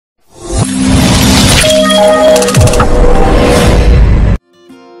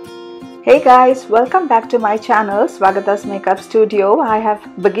Hey guys, welcome back to my channel Swagata's Makeup Studio. I have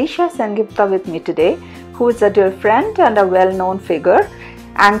Bagisha Sengupta with me today, who is a dear friend and a well-known figure,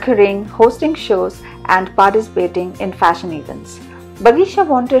 anchoring, hosting shows and participating in fashion events. Bagisha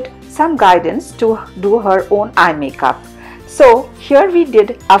wanted some guidance to do her own eye makeup. So here we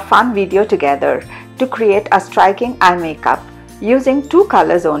did a fun video together to create a striking eye makeup using 2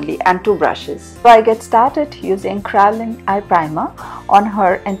 colors only and 2 brushes. So I get started using Loreal eye primer on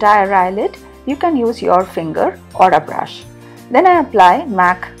her entire eyelid. You can use your finger or a brush. Then I apply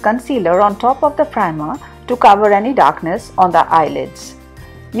MAC concealer on top of the primer to cover any darkness on the eyelids.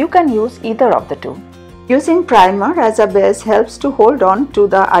 You can use either of the two. Using primer as a base helps to hold on to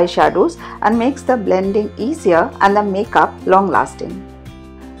the eyeshadows and makes the blending easier and the makeup long lasting.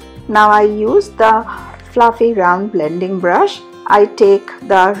 Now I use the fluffy round blending brush. I take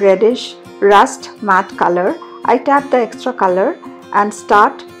the reddish rust matte color. I tap the extra color and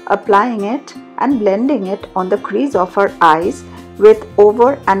start applying it and blending it on the crease of her eyes with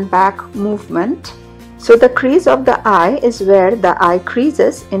over and back movement. So the crease of the eye is where the eye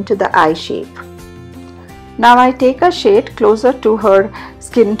creases into the eye shape. Now I take a shade closer to her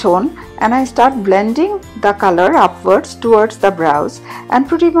skin tone and I start blending the color upwards towards the brows and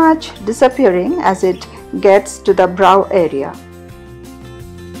pretty much disappearing as it gets to the brow area.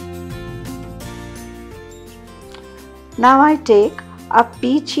 Now I take a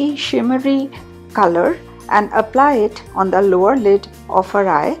peachy shimmery color and apply it on the lower lid of her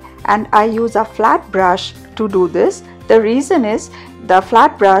eye, and I use a flat brush to do this. The reason is the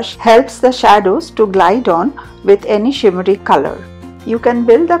flat brush helps the shadows to glide on with any shimmery color. You can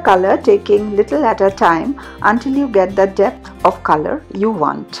build the color taking little at a time until you get the depth of color you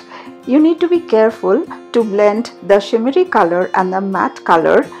want. You need to be careful to blend the shimmery color and the matte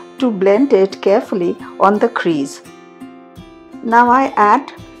color to blend it carefully on the crease. Now I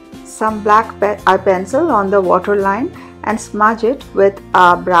add some black eye pencil on the waterline and smudge it with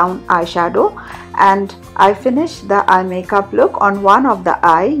a brown eyeshadow, and I finish the eye makeup look on one of the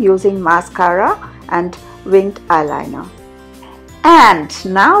eye using mascara and winged eyeliner. And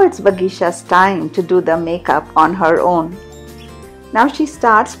now it's Bagisha's time to do the makeup on her own. Now she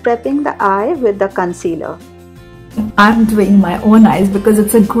starts prepping the eye with the concealer. I'm doing my own eyes because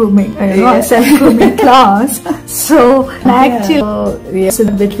it's a grooming, self-grooming class. So actually,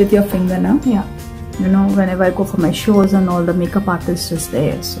 a bit with your finger now. Yeah. You know, whenever I go for my shows and all, the makeup artist is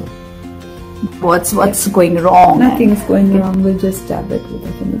there. So what's going wrong? Nothing's going wrong. We'll just dab it with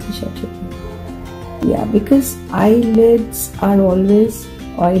a finger. Shut it. Yeah, because eyelids are always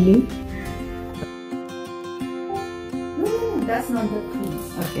oily. That's not the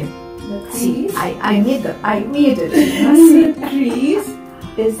crease. Okay. See, I made it. See, crease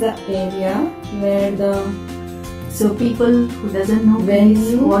is the area where so people who doesn't know, when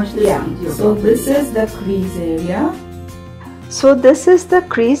you watch this video. So this is the crease area. So this is the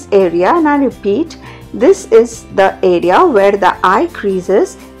crease area, and I repeat, this is the area where the eye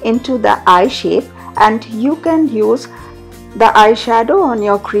creases into the eye shape, and you can use the eyeshadow on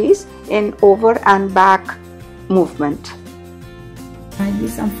your crease in over and back movement. Might be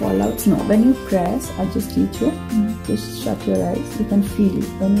some fallouts. No, when you press, I just teach you. Just shut your eyes. You can feel it.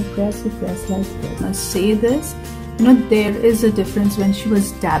 When you press like this. Now say this. You know, there is a difference when she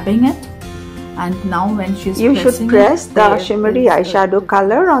was dabbing it, and now when she's you should press the shimmery eyeshadow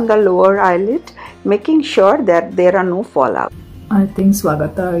color on the lower eyelid, making sure that there are no fallouts. I think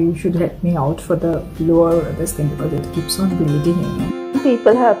Swagata, you should help me out for the lower this thing because it keeps on bleeding. You know.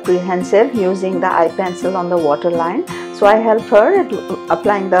 People are apprehensive using the eye pencil on the waterline, so I help her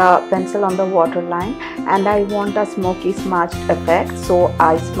applying the pencil on the waterline, and I want a smoky smudged effect, so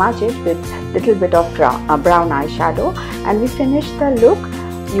I smudge it with little bit of brown eyeshadow, and we finish the look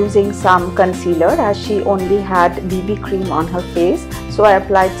using some concealer, as she only had BB cream on her face. So I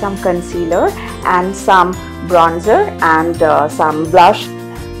applied some concealer and some bronzer and some blush.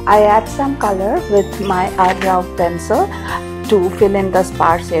 I add some color with my eyebrow pencil to fill in the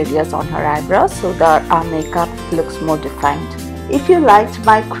sparse areas on her eyebrows so that our makeup looks more defined. If you liked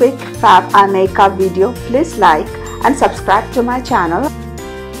my quick fab eye makeup video, please like and subscribe to my channel.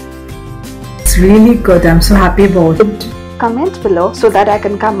 It's really good. I'm so happy about it. Comment below so that I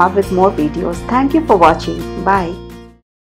can come up with more videos. Thank you for watching. Bye.